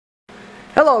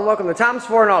Hello and welcome to Tom's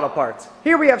Foreign Auto Parts.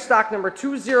 Here we have stock number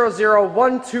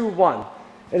 200121.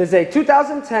 It is a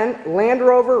 2010 Land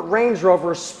Rover Range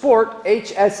Rover Sport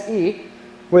HSE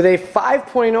with a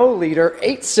 5.0 liter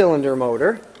 8-cylinder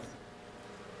motor.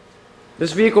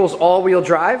 This vehicle is all-wheel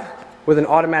drive with an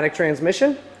automatic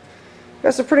transmission.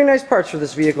 Got some pretty nice parts for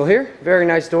this vehicle here. Very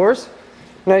nice doors,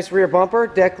 nice rear bumper,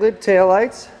 deck lid, tail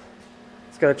lights.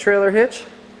 It's got a trailer hitch.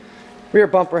 Rear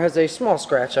bumper has a small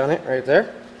scratch on it right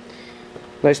there.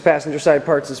 Nice passenger side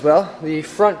parts as well. The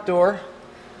front door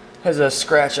has a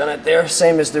scratch on it there,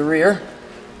 same as the rear.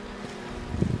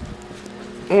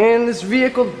 And this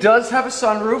vehicle does have a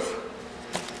sunroof.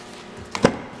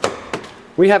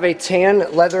 We have a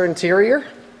tan leather interior.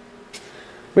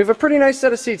 We have a pretty nice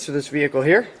set of seats for this vehicle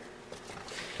here.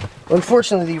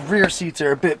 Unfortunately, the rear seats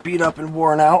are a bit beat up and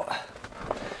worn out.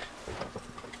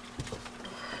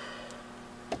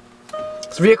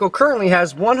 This vehicle currently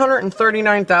has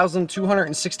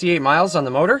 139,268 miles on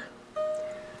the motor.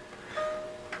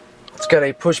 It's got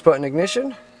a push-button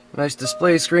ignition, nice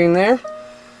display screen there,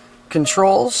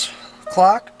 controls,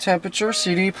 clock, temperature,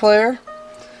 CD player.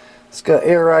 It's got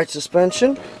air ride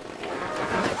suspension.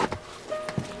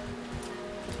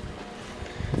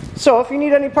 So if you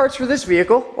need any parts for this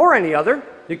vehicle or any other,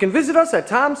 you can visit us at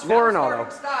Tom's Foreign Auto.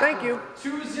 Thank you.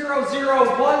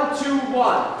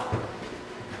 200121.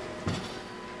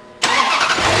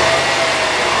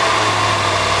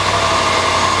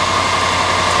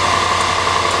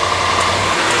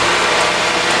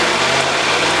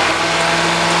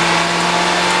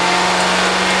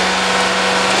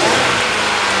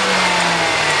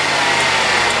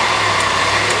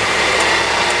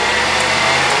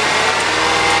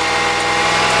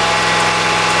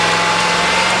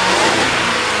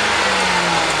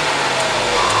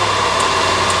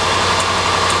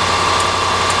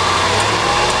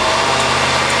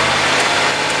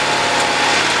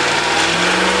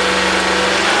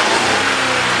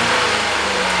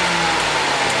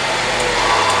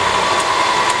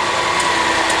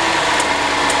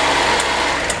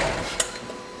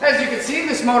 As you can see,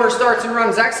 this motor starts and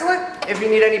runs excellent. If you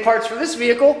need any parts for this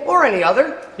vehicle or any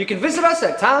other, you can visit us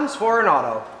at Tom's Foreign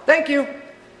Auto. Thank you.